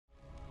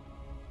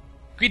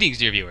Greetings,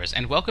 dear viewers,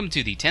 and welcome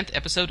to the 10th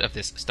episode of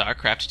this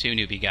Starcraft 2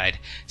 Newbie Guide.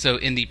 So,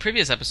 in the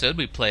previous episode,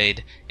 we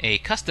played a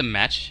custom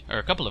match, or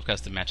a couple of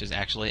custom matches,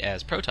 actually,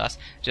 as Protoss,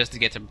 just to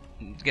get some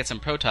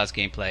Protoss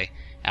gameplay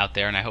out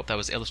there, and I hope that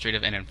was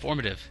illustrative and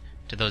informative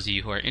to those of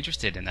you who are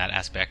interested in that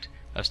aspect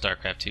of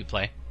Starcraft 2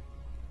 play.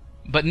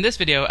 But in this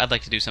video, I'd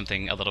like to do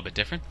something a little bit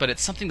different, but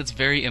it's something that's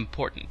very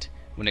important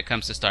when it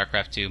comes to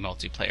Starcraft 2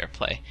 multiplayer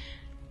play.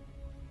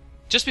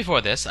 Just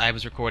before this, I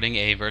was recording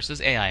a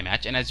versus AI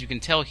match, and as you can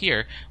tell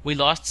here, we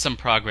lost some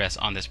progress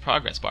on this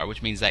progress bar,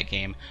 which means that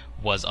game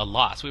was a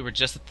loss. We were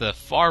just at the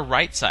far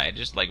right side,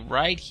 just like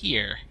right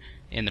here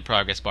in the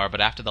progress bar,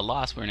 but after the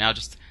loss, we're now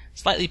just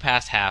slightly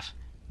past half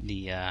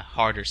the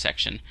harder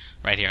section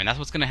right here, and that's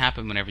what's going to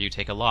happen whenever you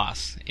take a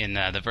loss in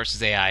the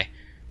versus AI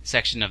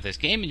section of this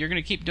game. And you're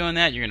going to keep doing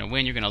that. You're going to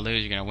win, you're going to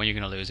lose, you're going to win, you're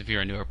going to lose if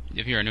you're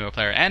a newer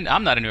player. And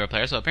I'm not a newer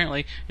player, so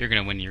apparently you're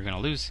going to win, you're going to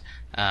lose.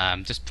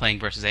 Just playing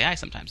versus AI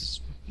sometimes.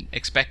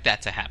 Expect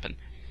that to happen.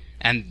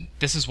 And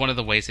this is one of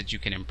the ways that you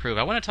can improve.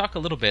 I want to talk a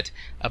little bit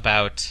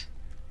about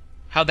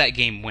how that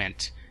game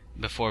went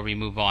before we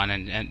move on,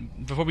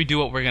 and before we do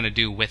what we're going to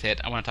do with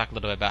it, I want to talk a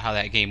little bit about how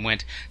that game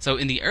went. So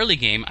in the early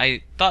game,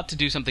 I thought to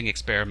do something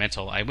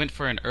experimental. I went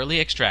for an early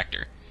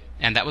extractor,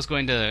 and that was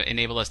going to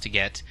enable us to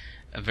get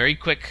a very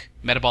quick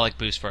metabolic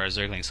boost for our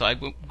Zerglings. So I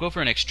go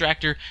for an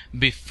extractor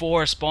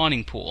before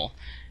spawning pool.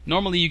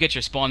 Normally you get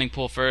your spawning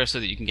pool first so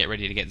that you can get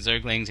ready to get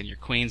Zerglings and your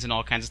queens and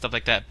all kinds of stuff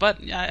like that, but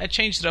I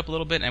changed it up a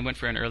little bit and went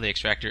for an early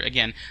extractor,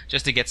 again,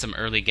 just to get some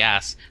early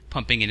gas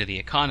pumping into the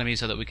economy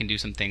so that we can do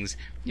some things,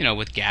 you know,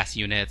 with gas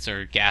units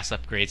or gas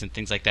upgrades and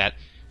things like that.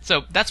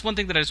 So that's one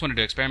thing that I just wanted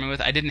to experiment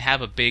with. I didn't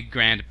have a big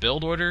grand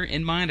build order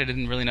in mind. I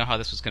didn't really know how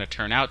this was going to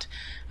turn out.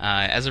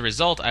 As a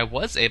result, I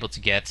was able to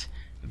get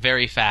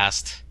very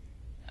fast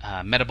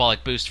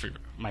metabolic boost for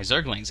my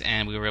Zerglings,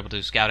 and we were able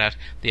to scout out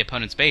the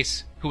opponent's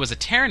base, who was a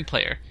Terran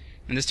player.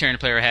 And this Terran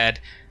player had,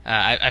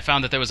 I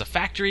found that there was a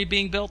factory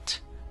being built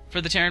for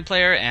the Terran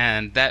player,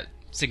 and that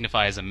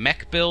signifies a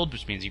mech build,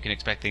 which means you can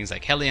expect things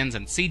like Hellions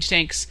and siege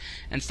tanks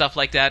and stuff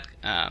like that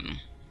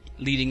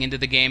leading into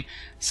the game.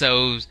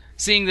 So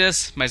seeing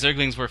this, my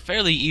Zerglings were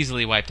fairly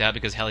easily wiped out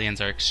because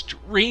Hellions are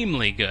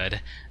extremely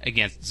good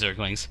against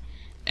Zerglings.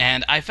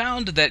 And I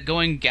found that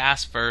going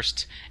gas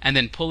first and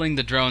then pulling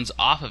the drones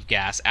off of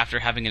gas after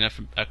having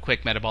a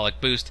quick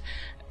metabolic boost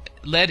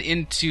led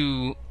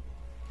into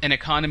an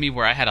economy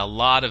where I had a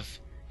lot of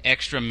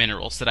extra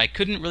minerals that I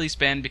couldn't really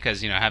spend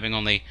because, you know, having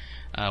only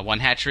one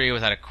hatchery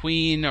without a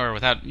queen or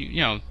without,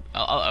 you know,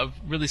 a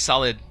really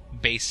solid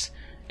base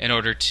in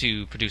order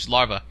to produce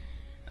larvae,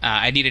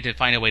 I needed to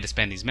find a way to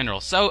spend these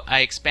minerals. So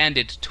I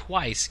expanded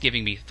twice,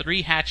 giving me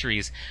 3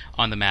 hatcheries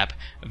on the map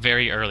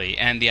very early.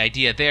 And the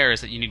idea there is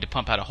that you need to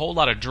pump out a whole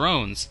lot of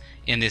drones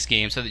in this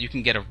game so that you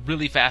can get a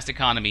really fast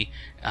economy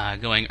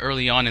going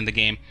early on in the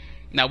game.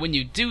 Now, when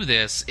you do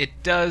this,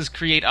 it does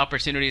create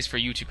opportunities for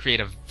you to create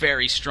a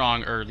very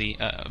strong army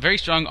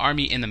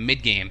in the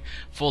mid-game,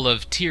 full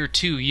of Tier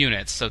 2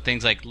 units, so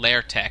things like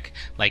Lair Tech,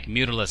 like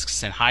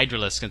Mutalisks and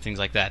Hydralisks and things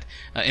like that.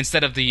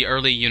 Instead of the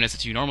early units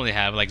that you normally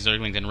have, like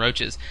Zerglings and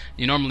Roaches,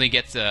 you normally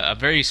get a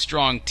very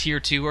strong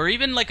Tier 2 or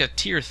even like a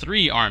Tier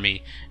 3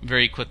 army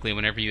very quickly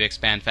whenever you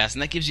expand fast,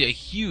 and that gives you a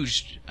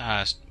huge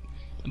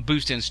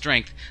boost in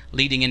strength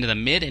leading into the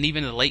mid and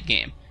even the late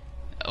game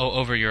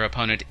over your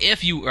opponent,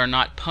 if you are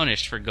not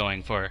punished for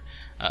going for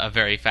a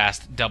very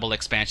fast double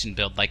expansion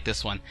build like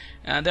this one.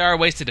 There are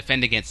ways to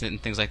defend against it and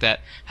things like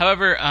that.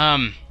 However,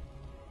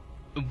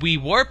 we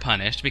were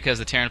punished because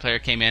the Terran player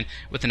came in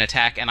with an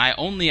attack, and I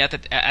only at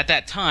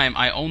that time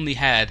I only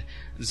had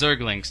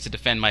Zerglings to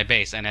defend my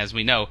base, and as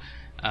we know,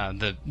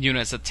 the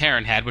units that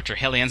Terran had, which are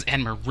Hellions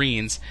and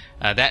Marines,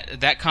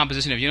 that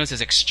composition of units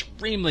is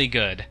extremely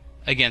good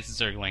against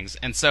Zerglings,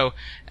 and so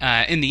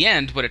in the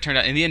end, what it turned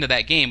out in the end of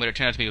that game, what it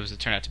turned out to be was it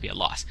turned out to be a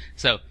loss.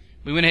 So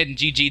we went ahead and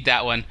GG'd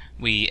that one.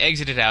 We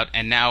exited out,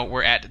 and now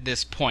we're at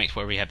this point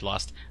where we have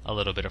lost a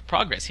little bit of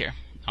progress here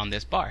on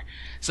this bar.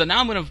 So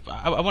now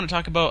I want to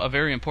talk about a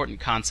very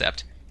important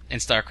concept in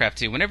StarCraft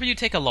 2. Whenever you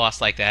take a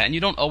loss like that, and you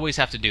don't always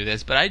have to do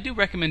this, but I do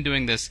recommend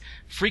doing this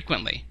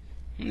frequently.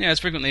 You know, as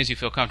frequently as you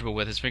feel comfortable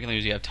with, as frequently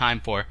as you have time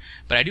for.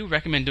 But I do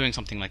recommend doing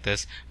something like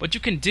this. What you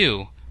can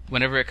do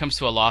whenever it comes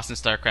to a loss in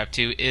StarCraft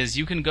 2 is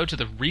you can go to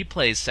the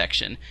replays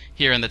section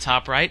here in the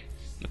top right.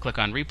 We'll click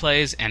on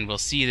replays, and we'll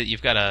see that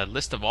you've got a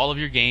list of all of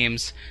your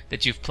games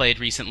that you've played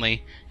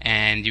recently,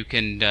 and you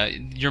can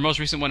your most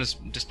recent one is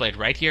displayed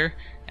right here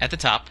at the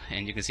top,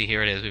 and you can see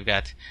here it is. We've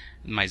got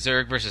my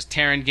Zerg versus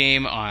Terran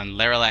game on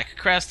Laralac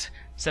Crest,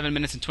 7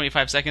 minutes and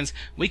 25 seconds.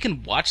 We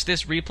can watch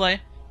this replay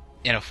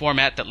in a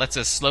format that lets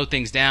us slow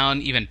things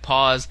down, even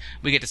pause.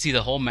 We get to see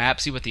the whole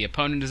map, see what the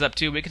opponent is up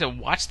to. We get to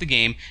watch the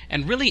game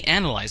and really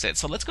analyze it.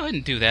 So let's go ahead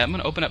and do that. I'm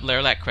going to open up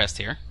Laralac Crest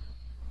here.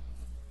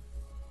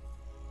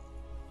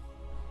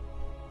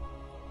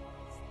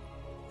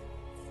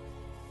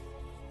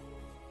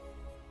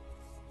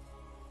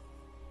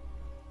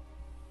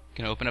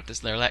 Going to open up this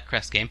Laralac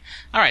Crest game.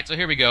 Alright, so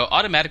here we go.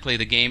 Automatically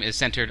the game is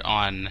centered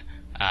on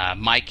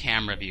my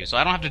camera view. So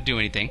I don't have to do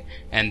anything,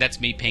 and that's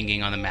me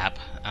pinging on the map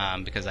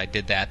because I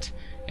did that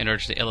in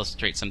order to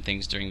illustrate some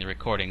things during the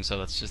recording. So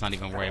let's just not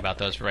even worry about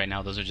those for right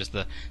now. Those are just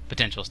the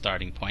potential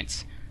starting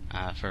points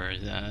for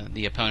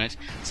the opponent.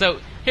 So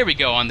here we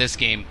go on this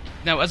game.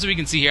 Now, as we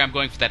can see here, I'm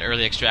going for that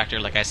early extractor,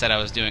 like I said I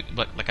was doing,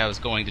 like I was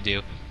going to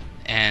do,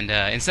 and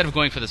instead of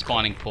going for the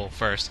spawning pool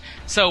first.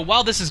 So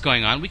while this is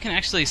going on, we can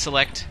actually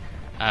select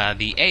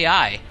the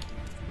AI.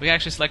 We can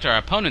actually select our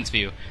opponent's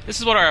view. This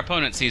is what our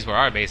opponent sees where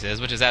our base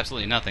is, which is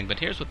absolutely nothing. But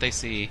here's what they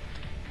see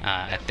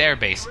at their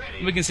base.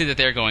 We can see that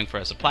they're going for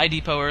a supply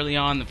depot early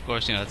on. Of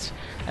course, you know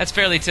that's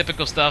fairly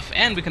typical stuff.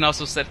 And we can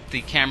also set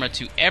the camera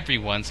to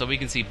everyone, so we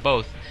can see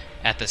both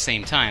at the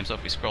same time. So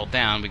if we scroll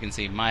down, we can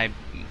see my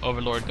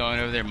overlord going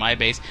over there, my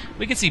base.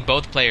 We can see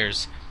both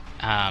players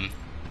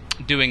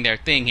doing their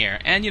thing here.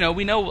 And you know,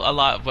 we know a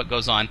lot of what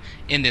goes on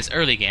in this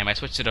early game. I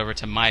switched it over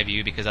to my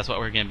view because that's what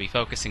we're going to be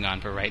focusing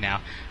on for right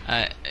now.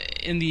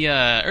 In the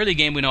early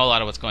game, we know a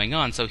lot of what's going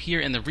on. So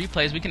here in the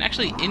replays, we can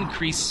actually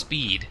increase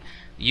speed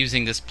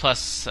using this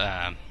plus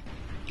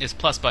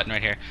button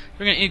right here.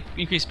 We're going to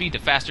increase speed to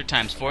faster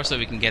 ×4 so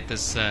we can get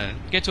this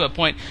get to a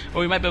point where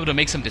we might be able to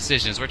make some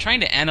decisions. We're trying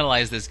to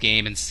analyze this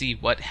game and see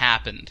what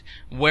happened,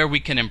 where we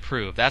can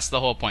improve. That's the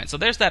whole point. So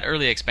there's that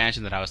early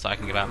expansion that I was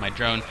talking about. My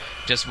drone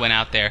just went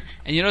out there,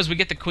 and you notice we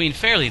get the queen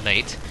fairly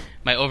late.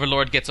 My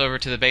overlord gets over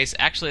to the base.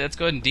 Actually, let's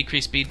go ahead and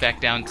decrease speed back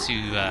down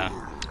to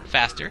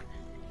faster,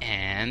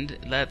 and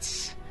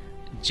let's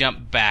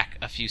jump back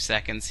a few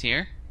seconds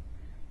here.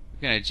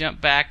 We're going to jump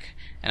back,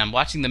 and I'm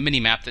watching the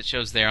mini-map that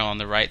shows there on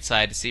the right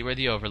side to see where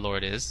the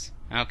overlord is.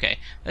 Okay,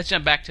 let's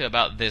jump back to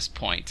about this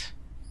point.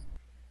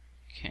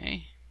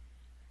 Okay.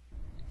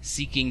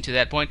 Seeking to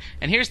that point.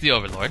 And here's the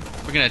overlord.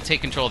 We're going to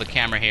take control of the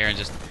camera here and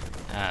just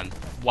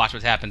watch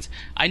what happens.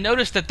 I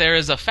noticed that there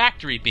is a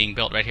factory being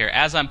built right here.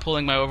 As I'm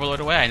pulling my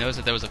overlord away, I noticed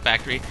that there was a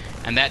factory,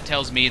 and that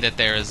tells me that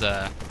there is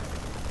a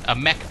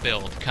mech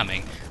build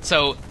coming.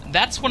 So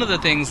that's one of the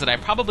things that I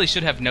probably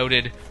should have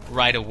noted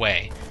right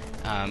away.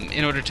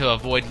 In order to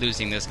avoid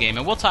losing this game.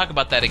 And we'll talk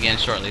about that again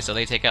shortly. So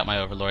they take out my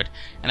overlord,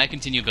 and I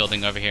continue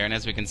building over here. And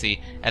as we can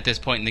see, at this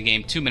point in the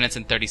game, 2 minutes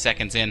and 30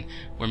 seconds in,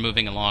 we're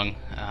moving along.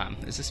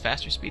 Is this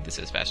faster speed? This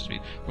is faster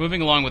speed. We're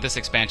moving along with this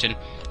expansion.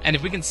 And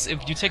if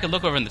you take a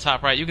look over in the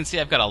top right, you can see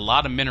I've got a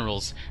lot of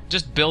minerals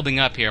just building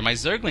up here. My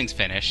Zerglings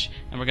finish,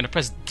 and we're going to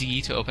press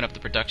D to open up the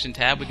production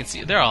tab. We can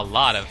see there are a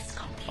lot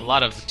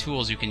of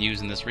tools you can use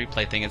in this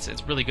replay thing. It's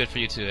really good for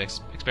you to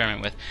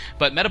experiment with.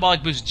 But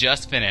metabolic boost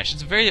just finished.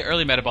 It's a very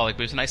early metabolic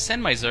boost, and I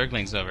send my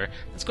Zerglings over.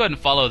 Let's go ahead and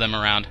follow them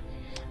around.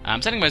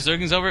 I'm sending my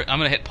Zerglings over. I'm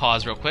going to hit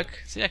pause real quick.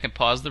 See, I can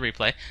pause the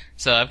replay.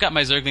 So I've got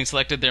my Zerglings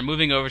selected. They're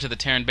moving over to the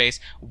Terran base.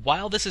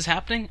 While this is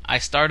happening, I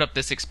start up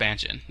this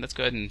expansion. Let's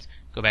go ahead and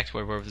go back to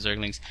where we were with the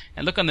Zerglings,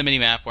 and look on the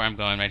mini-map where I'm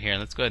going right here.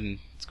 Let's go ahead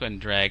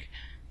and drag.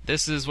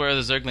 This is where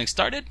the Zerglings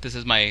started. This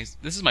is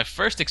my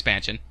first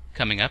expansion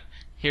coming up.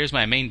 Here's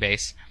my main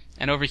base.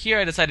 And over here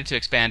I decided to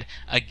expand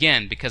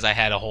again because I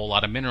had a whole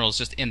lot of minerals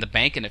just in the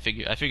bank, and I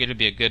figured it would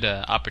be a good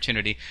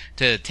opportunity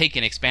to take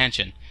an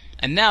expansion.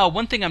 And now,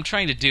 one thing I'm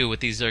trying to do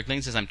with these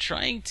Zerglings is I'm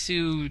trying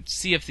to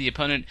see if the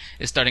opponent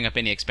is starting up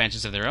any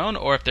expansions of their own,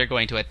 or if they're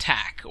going to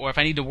attack, or if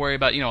I need to worry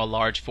about, a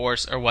large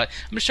force or what.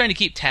 I'm just trying to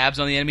keep tabs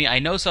on the enemy. I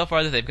know so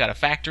far that they've got a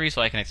factory,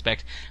 so I can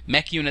expect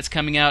mech units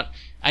coming out.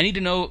 I need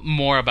to know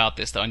more about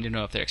this, though. I need to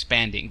know if they're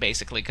expanding,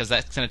 basically, because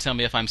that's going to tell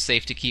me if I'm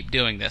safe to keep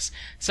doing this.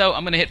 So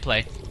I'm going to hit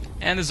play,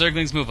 and the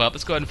Zerglings move up.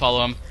 Let's go ahead and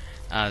follow them.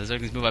 The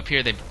Zerglings move up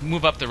here. They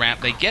move up the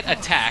ramp. They get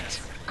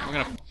attacked.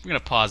 We're gonna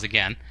pause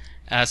again.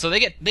 So they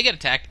get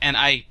attacked, and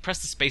I press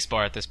the space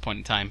bar at this point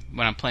in time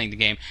when I'm playing the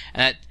game,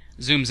 and that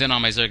zooms in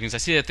on my Zerglings. I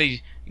see that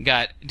they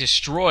got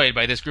destroyed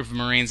by this group of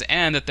Marines,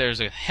 and that there's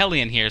a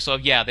Hellion here. So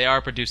yeah, they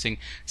are producing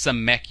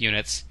some mech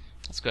units.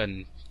 Let's go ahead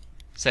and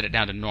set it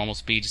down to normal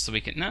speed just so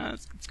we can... No,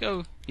 let's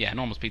go... Yeah,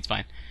 normal speed's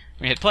fine.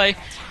 We're gonna hit play,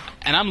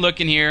 and I'm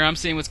looking here. I'm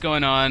seeing what's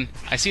going on.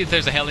 I see that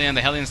there's a Hellion.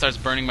 The Hellion starts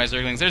burning my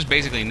Zerglings. There's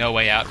basically no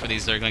way out for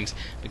these Zerglings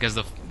because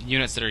the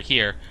units that are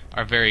here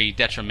are very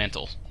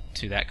detrimental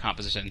to that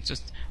composition. It's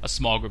just a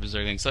small group of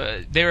Zerglings.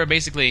 So they were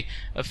basically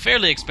a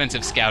fairly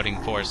expensive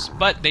scouting force,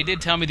 but they did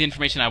tell me the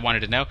information I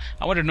wanted to know.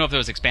 I wanted to know if there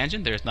was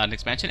expansion. There's not an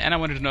expansion, and I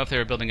wanted to know if they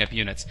were building up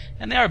units,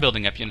 and they are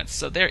building up units.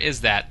 So there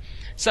is that.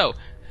 So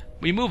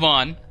we move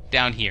on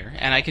down here,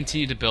 and I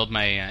continue to build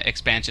my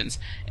expansions.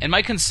 And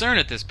my concern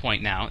at this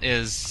point now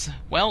is,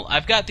 well,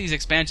 I've got these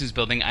expansions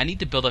building. I need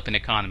to build up an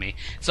economy,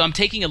 so I'm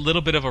taking a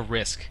little bit of a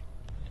risk.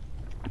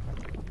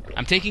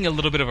 I'm taking a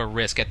little bit of a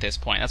risk at this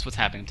point. That's what's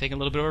happening. I'm taking a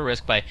little bit of a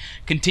risk by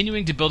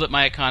continuing to build up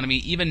my economy,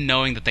 even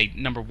knowing that they,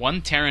 number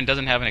one, Terran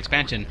doesn't have an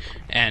expansion,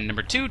 and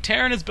number two,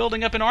 Terran is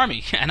building up an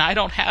army, and I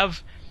don't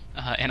have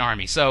an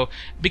army. So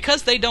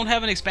because they don't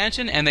have an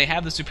expansion and they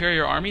have the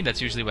superior army,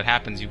 that's usually what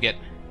happens. You get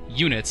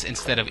units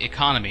instead of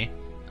economy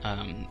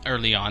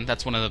early on.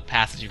 That's one of the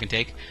paths that you can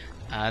take.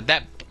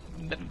 That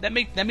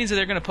means that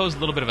they're going to pose a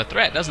little bit of a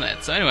threat, doesn't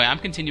it? So anyway, I'm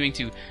continuing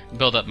to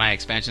build up my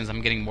expansions.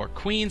 I'm getting more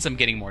queens. I'm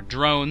getting more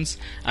drones.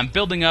 I'm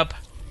building up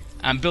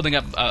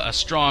a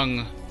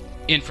strong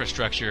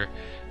infrastructure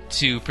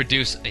to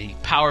produce a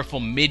powerful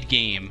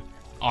mid-game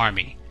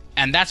army.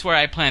 And that's where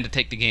I plan to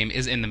take the game,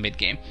 is in the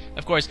mid-game.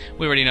 Of course,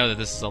 we already know that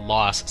this is a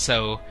loss,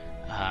 so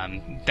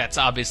that's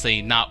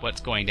obviously not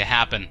what's going to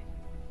happen.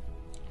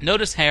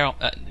 Notice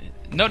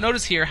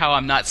here how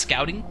I'm not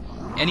scouting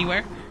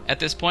anywhere at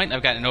this point.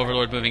 I've got an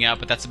Overlord moving out,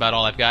 but that's about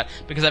all I've got,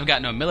 because I've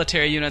got no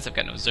military units, I've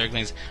got no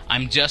Zerglings.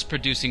 I'm just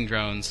producing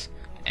drones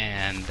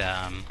and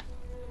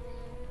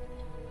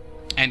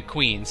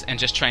queens, and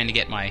just trying to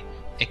get my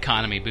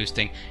economy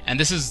boosting. And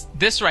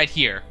this right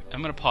here.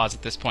 I'm gonna pause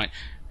at this point.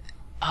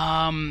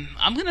 I'm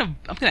gonna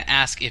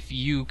ask if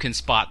you can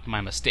spot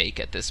my mistake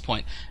at this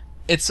point.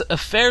 It's a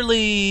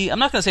fairly... I'm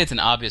not gonna say it's an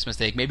obvious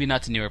mistake, maybe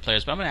not to newer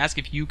players, but I'm gonna ask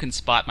if you can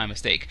spot my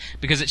mistake,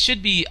 because it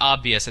should be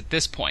obvious at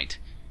this point.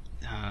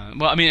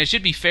 Well, I mean, it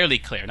should be fairly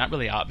clear, not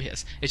really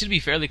obvious. It should be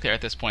fairly clear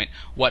at this point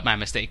what my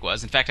mistake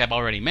was. In fact, I've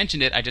already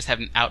mentioned it, I just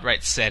haven't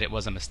outright said it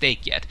was a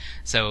mistake yet.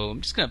 So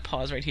I'm just going to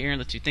pause right here and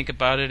let you think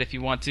about it if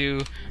you want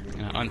to. I'm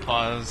going to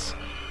unpause.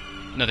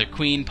 Another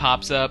queen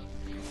pops up.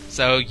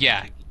 So,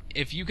 yeah,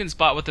 if you can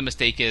spot what the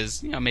mistake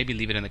is, maybe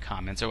leave it in the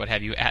comments or what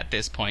have you at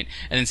this point,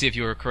 and then see if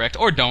you were correct.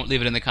 Or don't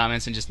leave it in the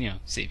comments and just,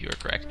 see if you were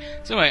correct.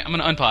 So anyway, I'm going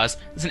to unpause.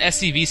 There's an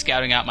SCV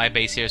scouting out my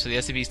base here, so the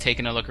SCV's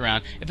taking a look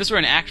around. If this were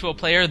an actual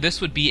player,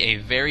 this would be a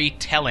very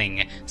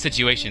telling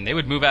situation. They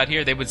would move out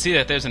here, they would see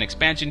that there's an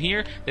expansion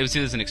here, they would see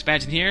there's an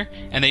expansion here,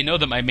 and they know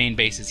that my main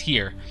base is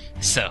here.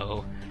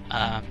 So,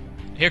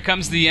 here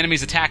comes the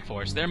enemy's attack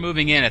force. They're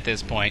moving in at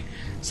this point.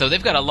 So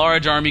they've got a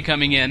large army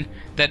coming in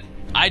that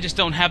I just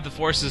don't have the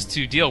forces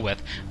to deal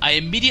with. I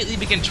immediately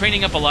begin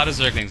training up a lot of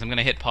Zerglings. I'm going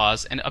to hit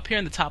pause, and up here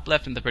in the top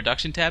left in the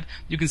production tab,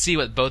 you can see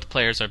what both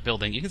players are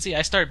building. You can see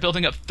I start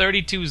building up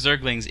 32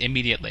 Zerglings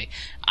immediately.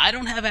 I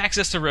don't have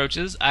access to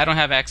roaches. I don't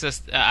have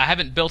access... I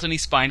haven't built any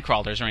spine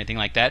crawlers or anything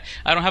like that.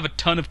 I don't have a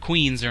ton of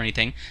queens or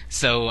anything.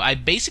 So I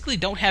basically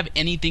don't have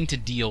anything to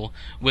deal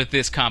with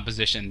this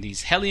composition.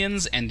 These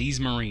Hellions and these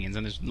Marines.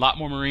 And there's a lot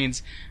more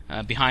Marines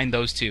behind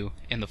those two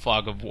in the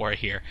fog of war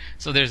here.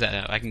 So there's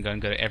that. I can go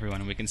and go to everyone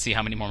and we can see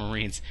how many more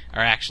Marines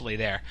are actually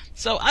there.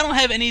 So I don't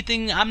have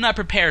anything, I'm not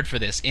prepared for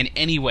this in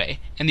any way.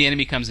 And the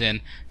enemy comes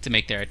in to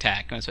make their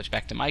attack. I'm going to switch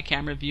back to my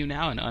camera view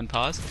now and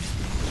unpause.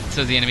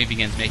 So the enemy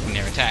begins making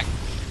their attack.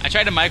 I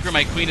try to micro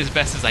my queen as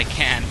best as I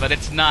can, but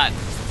it's not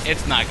going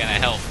to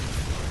help.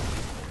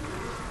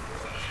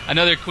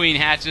 Another queen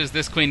hatches,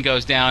 this queen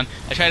goes down.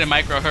 I try to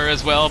micro her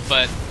as well,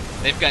 but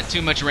they've got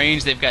too much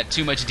range, they've got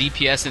too much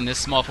DPS in this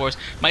small force.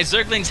 My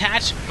Zerglings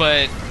hatch,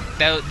 but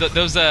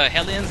those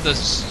Hellions,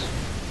 those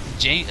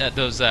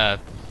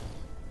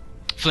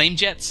flame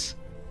jets,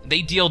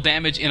 they deal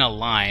damage in a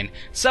line.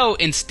 So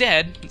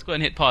instead, let's go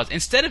ahead and hit pause.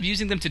 Instead of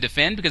using them to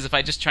defend, because if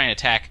I just try and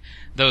attack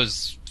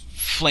those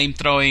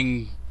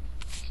flame-throwing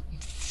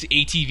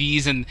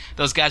ATVs and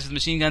those guys with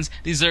machine guns,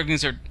 these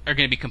Zerglings are going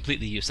to be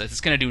completely useless. It's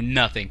going to do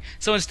nothing.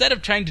 So instead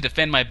of trying to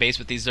defend my base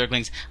with these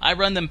Zerglings, I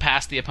run them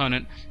past the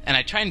opponent, and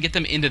I try and get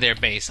them into their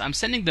base. I'm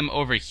sending them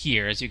over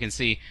here, as you can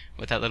see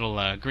with that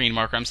little green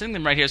marker. I'm sending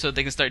them right here so that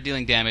they can start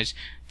dealing damage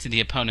to the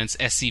opponent's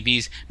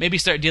SCVs, maybe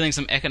start dealing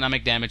some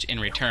economic damage in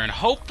return.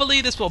 Hopefully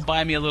this will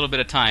buy me a little bit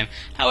of time.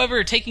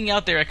 However, taking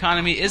out their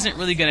economy isn't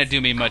really going to do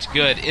me much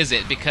good, is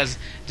it? Because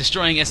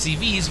destroying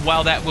SCVs,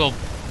 while that will...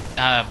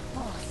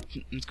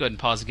 let's go ahead and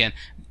pause again.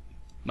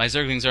 My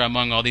Zerglings are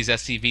among all these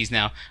SCVs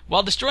now.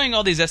 While destroying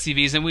all these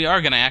SCVs, and we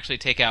are going to actually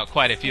take out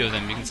quite a few of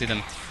them. You can see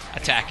them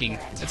attacking.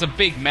 It's a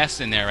big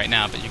mess in there right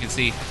now, but you can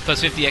see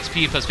plus 50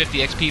 XP, plus 50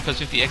 XP, plus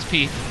 50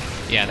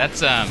 XP. Yeah,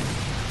 that's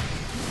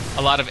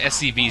a lot of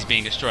SCVs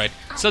being destroyed.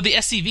 So the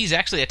SCVs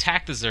actually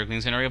attack the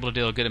Zerglings and are able to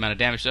deal a good amount of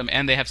damage to them,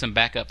 and they have some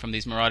backup from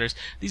these Marauders.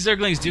 These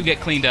Zerglings do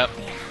get cleaned up.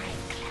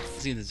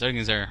 See, the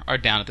Zerglings are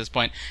down at this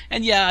point.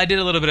 And yeah, I did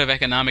a little bit of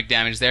economic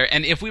damage there,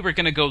 and if we were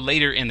going to go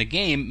later in the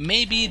game,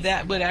 maybe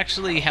that would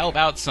actually help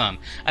out some.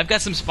 I've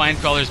got some spine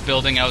crawlers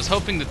building. I was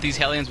hoping that these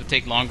Hellions would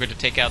take longer to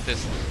take out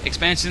this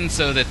expansion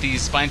so that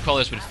these spine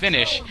crawlers would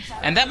finish,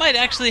 and that might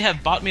actually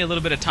have bought me a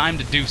little bit of time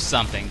to do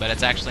something, but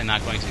it's actually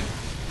not going to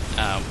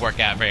work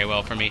out very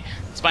well for me.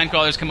 Spine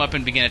crawlers come up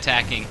and begin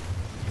attacking.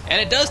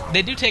 And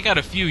they do take out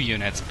a few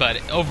units,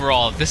 but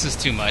overall, this is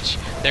too much.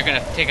 They're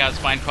going to take out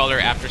spine crawler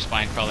after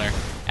spine crawler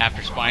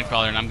after spine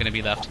crawler, and I'm going to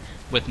be left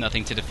with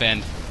nothing to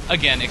defend.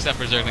 Again, except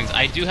for Zerglings.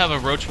 I do have a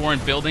Roach Warren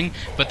building,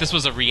 but this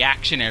was a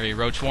reactionary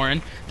Roach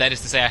Warren. That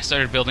is to say, I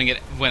started building it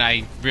when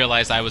I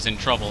realized I was in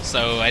trouble,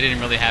 so I didn't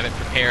really have it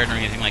prepared or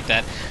anything like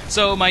that.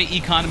 So my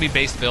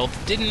economy-based build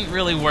didn't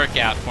really work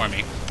out for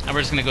me. And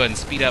we're just going to go ahead and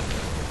speed up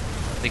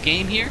the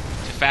game here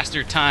to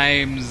faster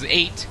times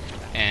 8,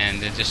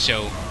 and just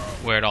show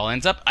where it all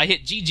ends up. I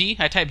hit GG.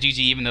 I type GG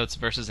even though it's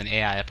versus an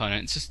AI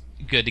opponent. It's just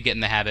good to get in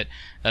the habit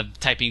of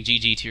typing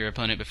GG to your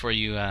opponent before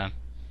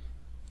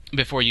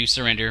you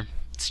surrender.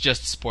 It's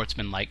just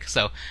sportsmanlike.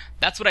 So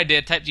that's what I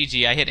did. Type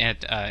GG. I hit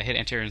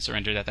enter and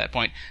surrendered at that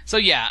point. So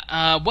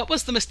yeah, what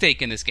was the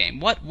mistake in this game?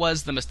 What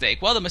was the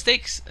mistake? Well, the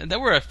mistakes, there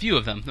were a few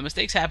of them. The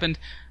mistakes happened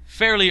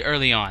fairly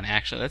early on,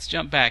 actually. Let's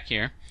jump back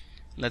here.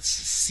 Let's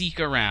seek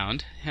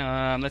around.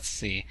 Let's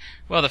see.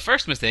 Well, the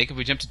first mistake, if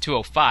we jump to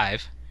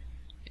 205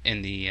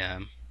 in the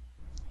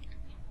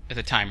with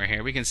a timer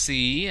here. We can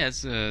see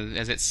as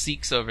it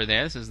seeks over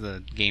there. This is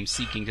the game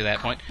seeking to that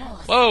point.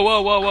 Whoa,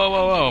 whoa, whoa, whoa,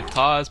 whoa, whoa!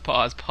 Pause,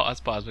 pause, pause,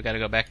 pause. We got to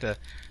go back to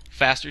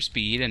faster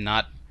speed and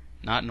not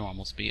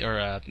normal speed,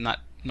 or not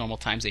normal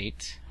times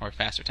 8 or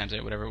faster times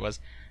 8, whatever it was.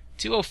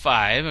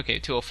 205. Okay,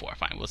 204.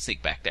 Fine. We'll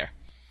seek back there.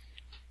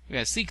 We're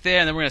gonna seek there,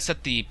 and then we're gonna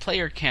set the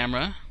player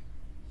camera.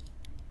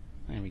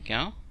 There we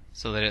go,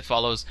 so that it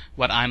follows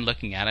what I'm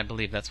looking at. I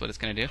believe that's what it's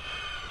gonna do.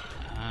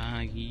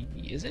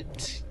 Is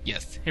it?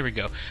 Yes, here we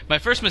go. My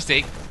first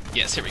mistake,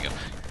 yes, here we go.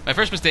 My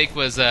first mistake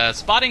was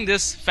spotting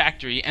this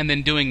factory and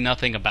then doing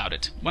nothing about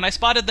it. When I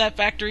spotted that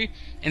factory,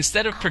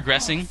 instead of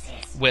progressing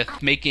with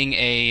making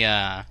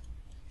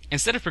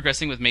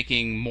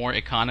more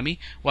economy,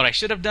 what I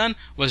should have done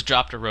was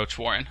dropped a roach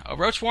warren. A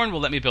roach warren will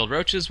let me build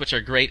roaches, which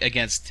are great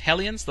against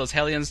hellions. Those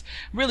hellions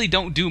really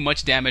don't do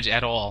much damage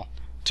at all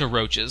to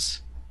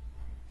roaches.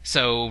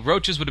 So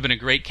roaches would have been a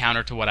great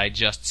counter to what I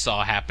just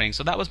saw happening.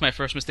 So that was my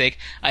first mistake.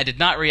 I did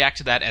not react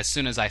to that as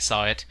soon as I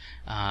saw it.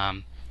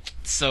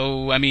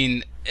 So, I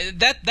mean,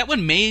 that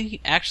one may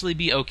actually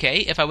be okay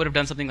if I would have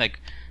done something like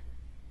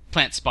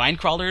plant spine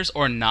crawlers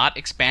or not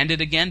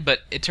expanded again, but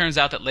it turns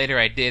out that later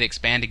I did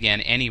expand again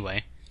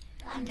anyway.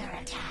 Under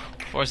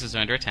attack. Forces are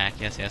under attack,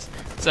 yes, yes.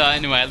 So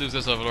anyway, I lose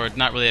this overlord.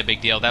 Not really a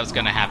big deal. That was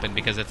going to happen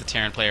because it's a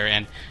Terran player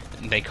and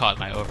they caught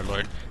my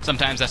overlord.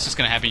 Sometimes that's just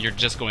going to happen. You're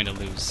just going to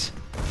lose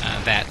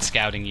that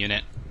scouting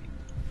unit.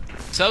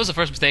 So that was the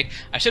first mistake.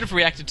 I should have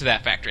reacted to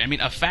that factory. I mean,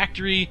 a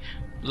factory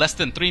less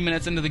than 3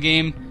 minutes into the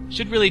game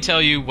should really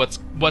tell you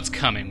what's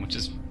coming, which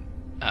is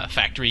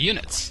factory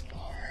units.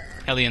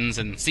 Hellions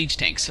and siege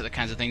tanks are the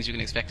kinds of things you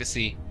can expect to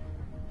see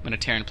when a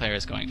Terran player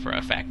is going for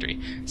a factory.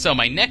 So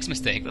my next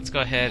mistake, let's go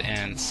ahead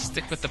and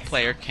stick with the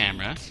player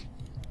camera.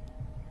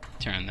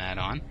 Turn that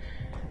on.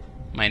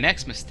 My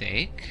next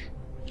mistake,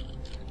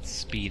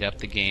 speed up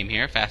the game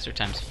here, faster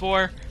times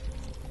 4,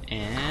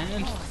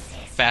 and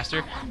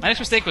faster. My next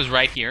mistake was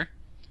right here.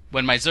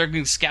 When my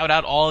Zerglings scout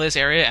out all this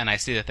area and I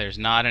see that there's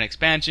not an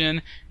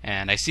expansion,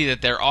 and I see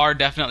that there are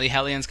definitely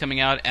Hellions coming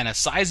out, and a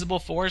sizable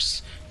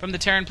force from the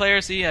Terran player,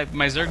 see,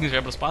 my Zerglings are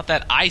able to spot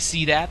that. I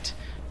see that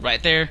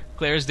right there,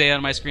 clear as day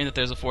on my screen that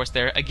there's a force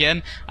there.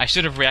 Again, I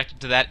should have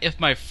reacted to that. If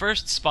my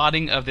first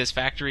spotting of this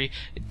factory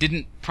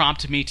didn't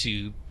prompt me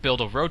to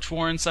build a roach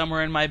warren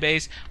somewhere in my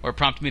base, or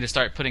prompt me to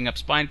start putting up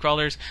spine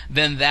crawlers,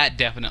 then that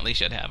definitely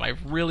should have. I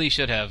really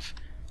should have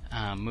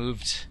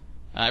moved...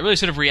 I really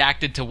should have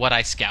reacted to what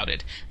I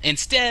scouted.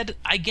 Instead,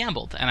 I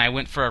gambled, and I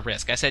went for a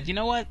risk. I said, you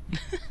know what?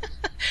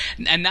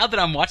 And now that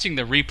I'm watching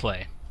the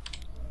replay,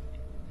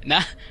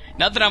 now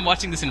that I'm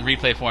watching this in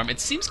replay form, it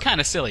seems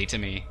kind of silly to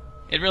me.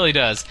 It really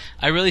does.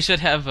 I really should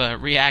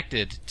have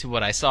reacted to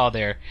what I saw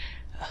there.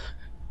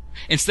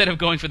 Instead of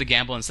going for the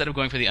gamble, instead of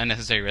going for the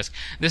unnecessary risk.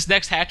 This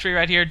next hatchery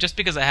right here, just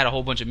because I had a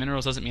whole bunch of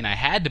minerals doesn't mean I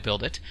had to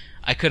build it.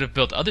 I could have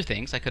built other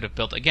things. I could have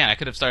built, again, I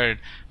could have started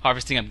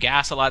harvesting up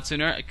gas a lot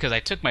sooner, because I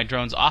took my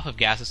drones off of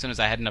gas as soon as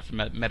I had enough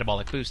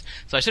metabolic boost.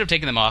 So I should have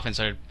taken them off and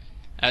started...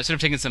 I should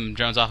have taken some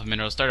drones off of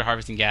minerals, started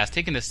harvesting gas,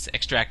 taken this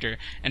extractor,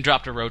 and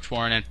dropped a roach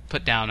warren and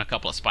put down a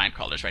couple of spine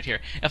crawlers right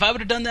here. If I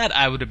would have done that,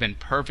 I would have been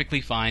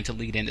perfectly fine to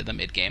lead into the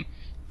mid-game.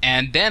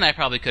 And then I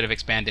probably could have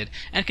expanded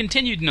and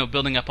continued,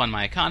 building up on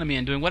my economy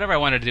and doing whatever I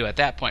wanted to do at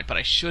that point, but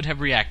I should have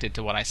reacted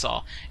to what I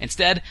saw.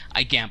 Instead,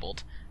 I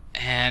gambled.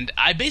 And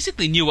I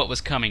basically knew what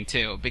was coming,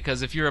 too,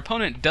 because if your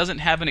opponent doesn't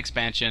have an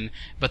expansion,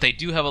 but they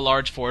do have a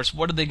large force,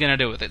 what are they going to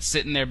do with it?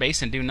 Sit in their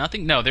base and do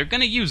nothing? No, they're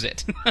going to use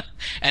it.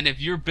 And if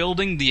you're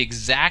building the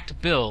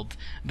exact build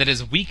that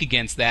is weak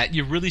against that,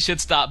 you really should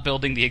stop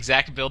building the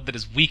exact build that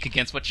is weak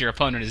against what your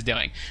opponent is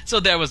doing. So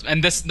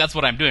that's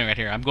what I'm doing right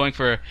here. I'm going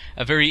for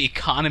a very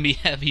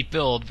economy-heavy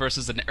build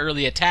versus an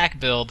early attack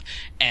build,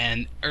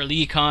 and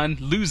early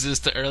econ loses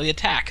to early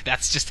attack.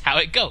 That's just how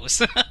it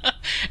goes.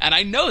 And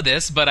I know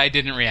this, but I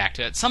didn't react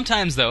to it.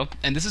 Sometimes, though,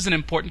 and this is an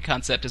important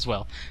concept as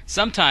well,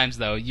 sometimes,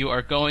 though, you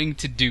are going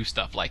to do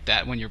stuff like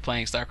that when you're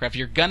playing StarCraft.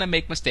 You're gonna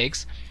make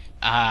mistakes.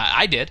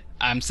 I did.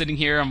 I'm sitting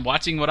here, I'm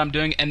watching what I'm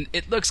doing, and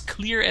it looks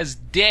clear as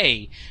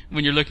day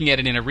when you're looking at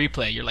it in a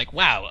replay. You're like,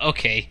 wow,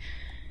 okay,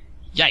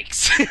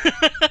 yikes.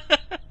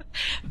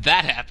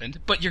 That happened.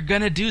 But you're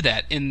gonna do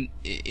that in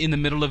the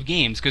middle of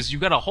games, because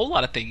you've got a whole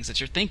lot of things that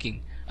you're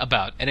thinking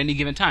about at any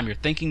given time. You're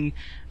thinking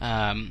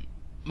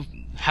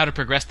how to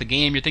progress the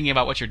game. You're thinking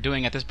about what you're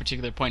doing at this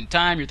particular point in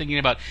time. You're thinking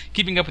about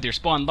keeping up with your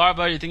spawn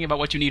larva. You're thinking about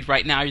what you need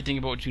right now. You're thinking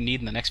about what you need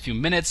in the next few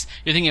minutes.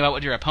 You're thinking about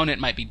what your opponent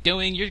might be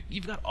doing.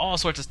 You've got all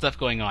sorts of stuff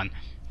going on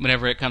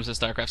whenever it comes to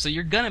StarCraft. So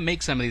you're going to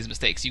make some of these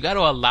mistakes. You got to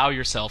allow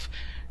yourself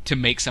to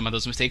make some of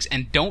those mistakes,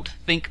 and don't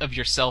think of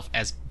yourself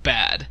as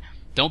bad.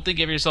 Don't think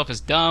of yourself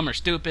as dumb or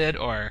stupid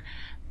or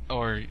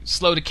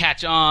slow to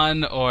catch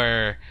on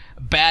or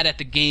bad at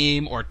the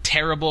game or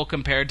terrible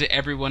compared to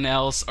everyone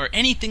else or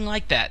anything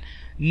like that.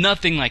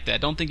 Nothing like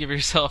that. Don't think of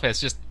yourself as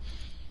just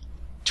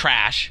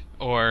trash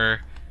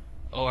or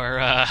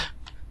a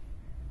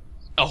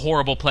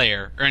horrible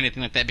player or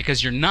anything like that,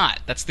 because you're not.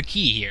 That's the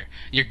key here.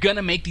 You're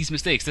gonna make these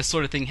mistakes. This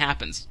sort of thing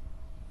happens.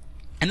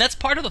 And that's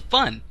part of the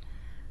fun.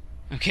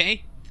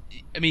 Okay?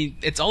 I mean,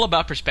 it's all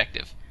about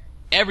perspective.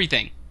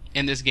 Everything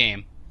in this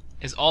game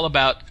is all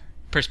about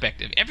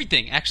perspective.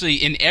 Everything, actually,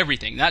 in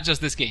everything, not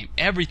just this game,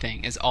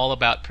 everything is all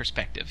about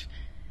perspective.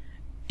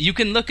 You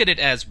can look at it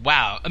as,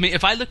 wow. I mean,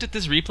 if I looked at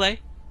this replay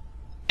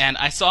and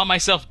I saw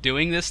myself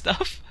doing this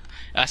stuff,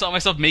 I saw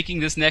myself making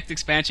this next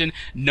expansion,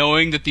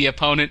 knowing that the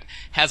opponent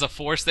has a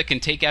force that can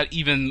take out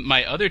even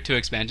my other 2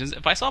 expansions.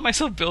 If I saw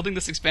myself building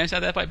this expansion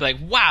at that point, I'd be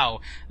like,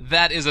 wow,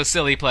 that is a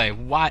silly play.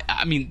 Why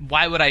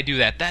would I do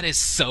that? That is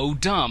so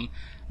dumb.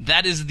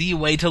 That is the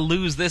way to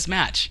lose this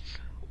match.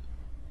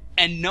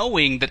 And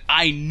knowing that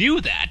I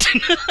knew that,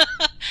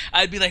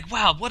 I'd be like,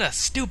 wow, what a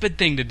stupid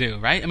thing to do,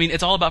 right? I mean,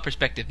 it's all about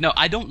perspective. No,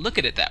 I don't look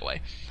at it that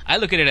way. I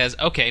look at it as,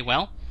 okay,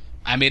 well,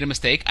 I made a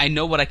mistake. I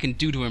know what I can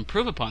do to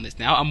improve upon this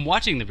now. I'm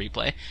watching the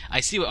replay.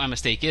 I see what my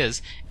mistake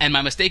is, and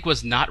my mistake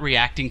was not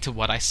reacting to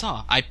what I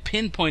saw. I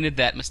pinpointed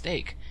that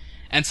mistake.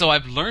 And so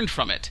I've learned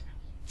from it.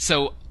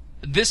 So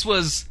this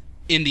was,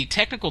 in the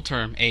technical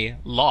term, a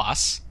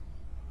loss.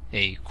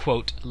 A,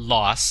 quote,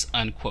 loss,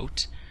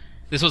 unquote.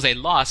 This was a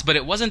loss, but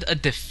it wasn't a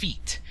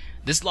defeat.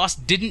 This loss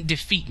didn't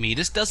defeat me.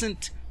 This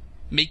doesn't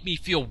make me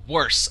feel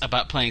worse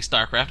about playing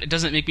StarCraft. It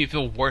doesn't make me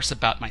feel worse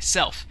about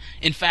myself.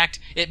 In fact,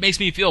 it makes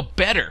me feel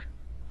better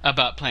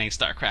about playing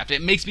StarCraft.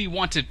 It makes me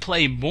want to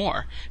play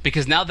more,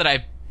 because now that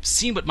I've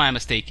seen what my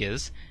mistake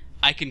is,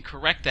 I can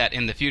correct that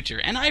in the future.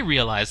 And I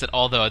realize that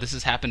although this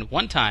has happened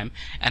one time,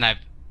 and I've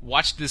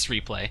watched this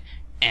replay,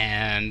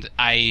 and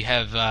I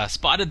have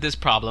spotted this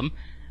problem,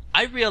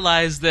 I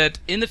realize that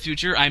in the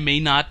future I may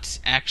not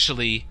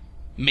actually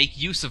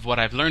make use of what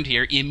I've learned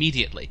here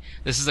immediately.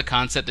 This is a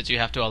concept that you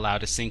have to allow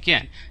to sink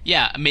in.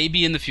 Yeah,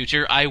 maybe in the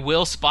future I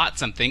will spot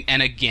something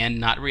and again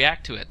not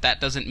react to it. That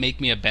doesn't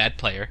make me a bad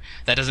player.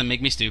 That doesn't make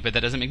me stupid.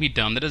 That doesn't make me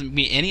dumb. That doesn't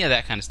make me any of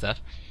that kind of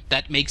stuff.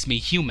 That makes me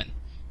human.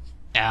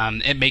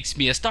 It makes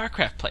me a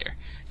StarCraft player.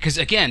 Because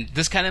again,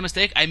 this kind of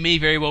mistake, I may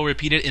very well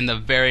repeat it in the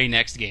very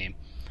next game.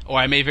 Or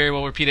I may very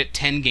well repeat it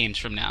 10 games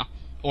from now.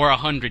 Or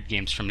 100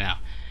 games from now.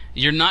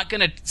 You're not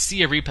going to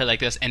see a replay like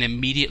this and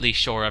immediately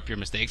shore up your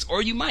mistakes.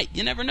 Or you might.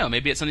 You never know.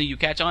 Maybe it's something you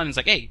catch on and it's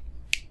like, hey,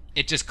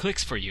 it just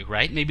clicks for you,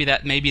 right? Maybe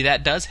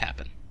that does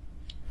happen.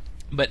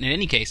 But in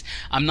any case,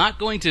 I'm not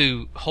going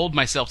to hold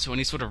myself to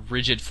any sort of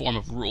rigid form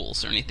of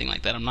rules or anything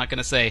like that. I'm not going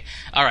to say,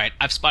 all right,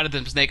 I've spotted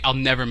this mistake, I'll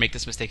never make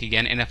this mistake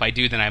again, and if I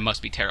do, then I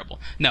must be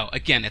terrible. No,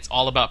 again, it's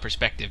all about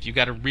perspective. You've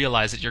got to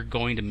realize that you're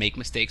going to make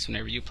mistakes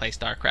whenever you play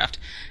StarCraft.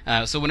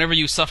 So whenever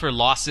you suffer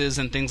losses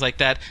and things like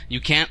that,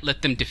 you can't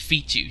let them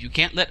defeat you. You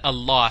can't let a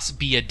loss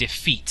be a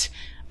defeat.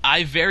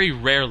 I very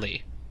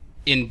rarely,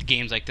 in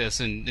games like this,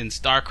 in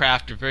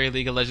StarCraft or very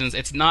League of Legends,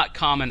 it's not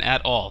common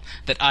at all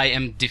that I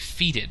am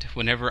defeated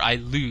whenever I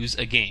lose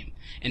a game.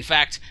 In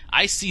fact,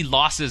 I see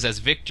losses as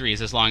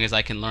victories as long as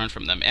I can learn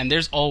from them. And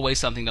there's always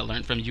something to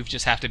learn from. You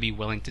just have to be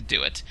willing to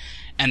do it.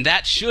 And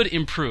that should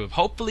improve.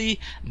 Hopefully,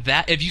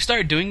 that if you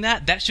start doing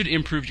that, that should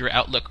improve your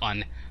outlook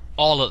on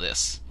all of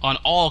this, on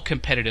all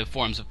competitive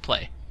forms of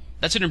play.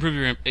 That should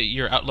improve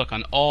your outlook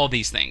on all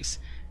these things,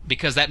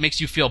 because that makes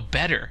you feel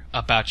better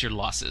about your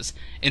losses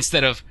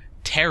instead of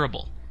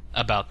terrible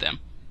about them.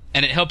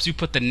 And it helps you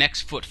put the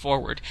next foot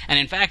forward. And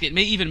in fact, it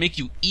may even make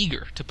you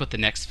eager to put the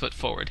next foot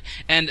forward.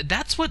 And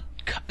that's what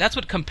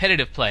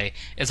competitive play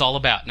is all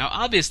about. Now,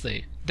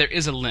 obviously, there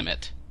is a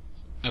limit.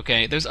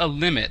 Okay? There's a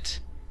limit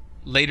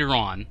later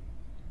on.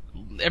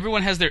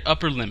 Everyone has their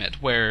upper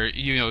limit where,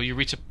 you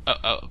reach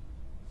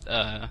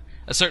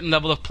a certain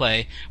level of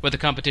play where the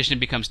competition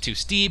becomes too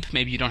steep.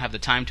 Maybe you don't have the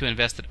time to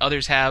invest that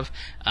others have.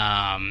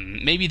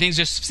 Maybe things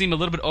just seem a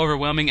little bit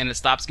overwhelming and it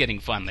stops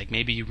getting fun. Like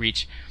maybe you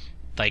reach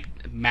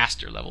like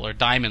master level or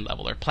diamond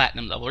level or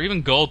platinum level or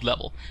even gold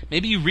level.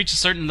 Maybe you reach a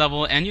certain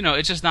level and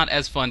it's just not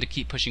as fun to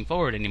keep pushing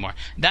forward anymore.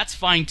 That's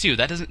fine too.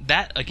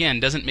 That again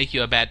doesn't make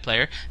you a bad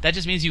player. That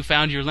just means you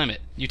found your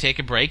limit. You take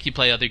a break, you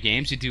play other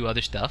games, you do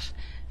other stuff,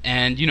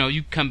 and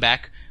you come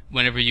back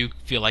whenever you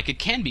feel like it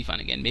can be fun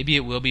again. Maybe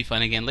it will be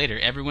fun again later.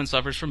 Everyone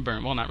suffers from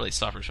well, not really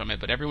suffers from it,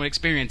 but everyone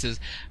experiences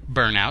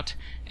burnout.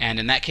 And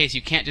in that case,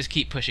 you can't just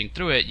keep pushing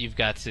through it. You've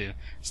got to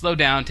slow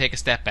down, take a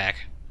step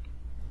back,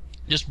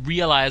 just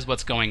realize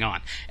what's going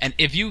on. And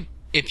if you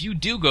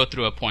do go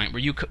through a point where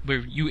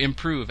you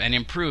improve and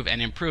improve and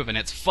improve, and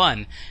it's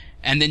fun,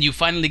 and then you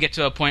finally get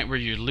to a point where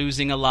you're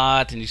losing a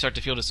lot and you start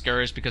to feel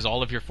discouraged because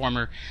all of your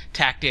former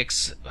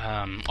tactics,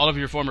 all of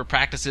your former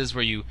practices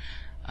where you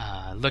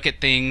look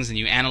at things and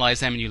you analyze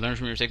them and you learn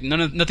from your mistakes,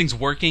 nothing's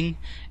working,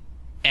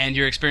 and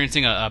you're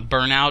experiencing a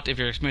burnout, if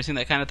you're experiencing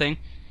that kind of thing.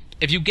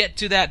 If you get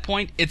to that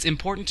point, it's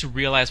important to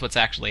realize what's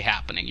actually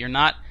happening. You're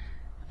not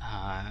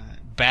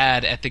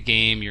bad at the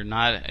game.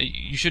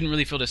 You shouldn't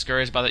really feel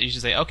discouraged about it. You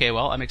should say, okay,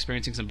 well, I'm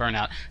experiencing some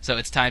burnout, so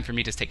it's time for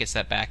me to take a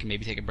step back and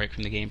maybe take a break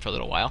from the game for a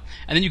little while.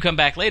 And then you come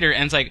back later,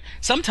 and it's like,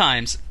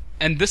 sometimes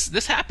And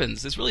this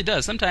happens. This really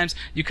does. Sometimes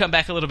you come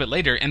back a little bit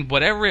later, and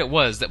whatever it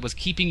was that was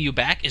keeping you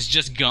back is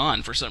just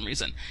gone for some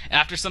reason.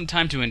 After some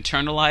time to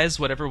internalize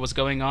whatever was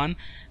going on,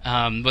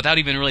 without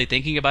even really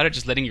thinking about it,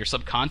 just letting your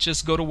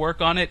subconscious go to work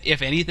on it,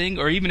 if anything,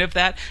 or even if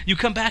that, you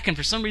come back and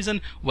for some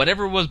reason,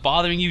 whatever was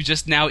bothering you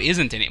just now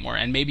isn't anymore.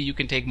 And maybe you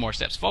can take more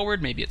steps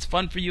forward. Maybe it's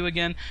fun for you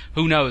again.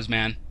 Who knows,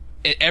 man?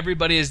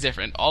 Everybody is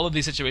different. All of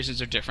these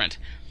situations are different.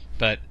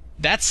 But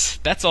that's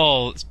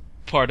all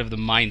part of the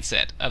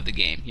mindset of the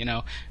game, you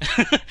know.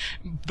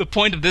 The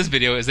point of this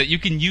video is that you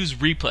can use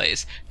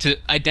replays to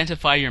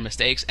identify your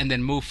mistakes and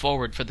then move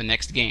forward for the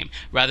next game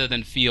rather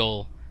than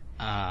feel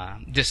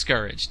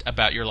discouraged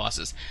about your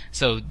losses.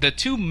 So the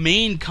two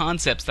main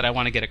concepts that I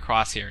want to get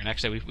across here, and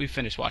actually we've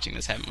finished watching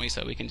this, haven't we?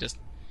 So we can just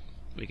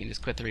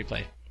quit the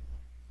replay.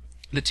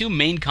 The two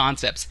main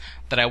concepts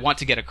that I want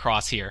to get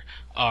across here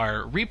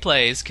are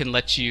replays can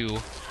let you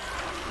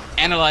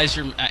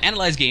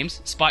analyze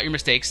games, spot your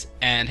mistakes,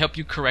 and help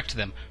you correct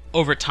them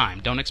over time.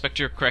 Don't expect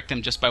to correct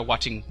them just by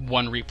watching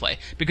one replay,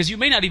 because you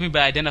may not even be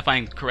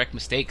identifying the correct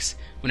mistakes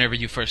whenever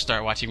you first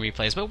start watching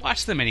replays, but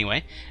watch them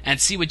anyway and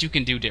see what you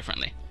can do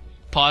differently.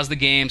 Pause the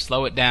game,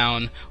 slow it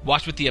down,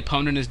 watch what the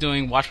opponent is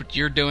doing, watch what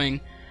you're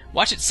doing.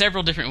 Watch it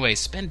several different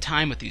ways. Spend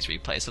time with these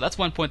replays. So that's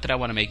one point that I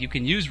want to make. You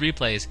can use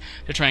replays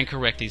to try and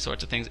correct these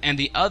sorts of things. And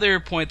the other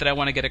point that I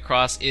want to get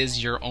across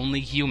is you're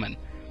only human.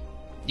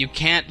 You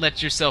can't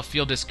let yourself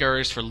feel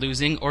discouraged for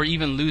losing, or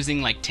even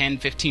losing like 10,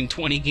 15,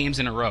 20 games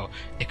in a row.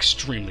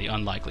 Extremely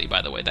unlikely,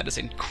 by the way. That is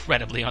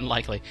incredibly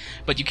unlikely.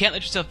 But you can't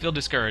let yourself feel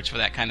discouraged for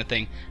that kind of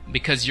thing,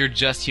 because you're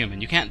just human.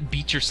 You can't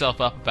beat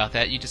yourself up about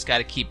that. You just got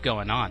to keep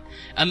going on.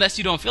 Unless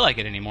you don't feel like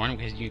it anymore,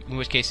 in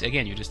which case,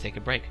 again, you just take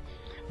a break.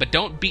 But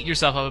don't beat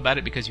yourself up about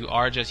it, because you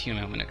are just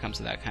human when it comes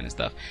to that kind of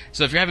stuff.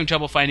 So if you're having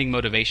trouble finding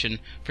motivation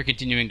for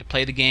continuing to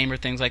play the game or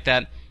things like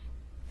that,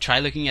 try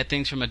looking at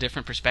things from a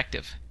different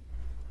perspective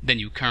than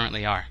you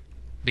currently are,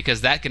 because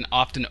that can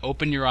often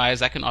open your eyes,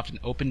 that can often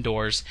open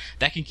doors,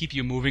 that can keep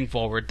you moving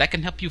forward, that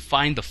can help you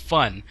find the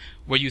fun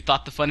where you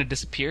thought the fun had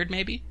disappeared.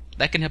 Maybe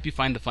that can help you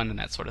find the fun in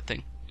that sort of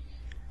thing.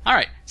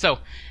 Alright, so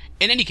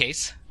in any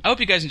case, I hope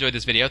you guys enjoyed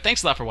this video.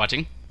 Thanks a lot for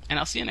watching, and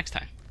I'll see you next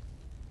time.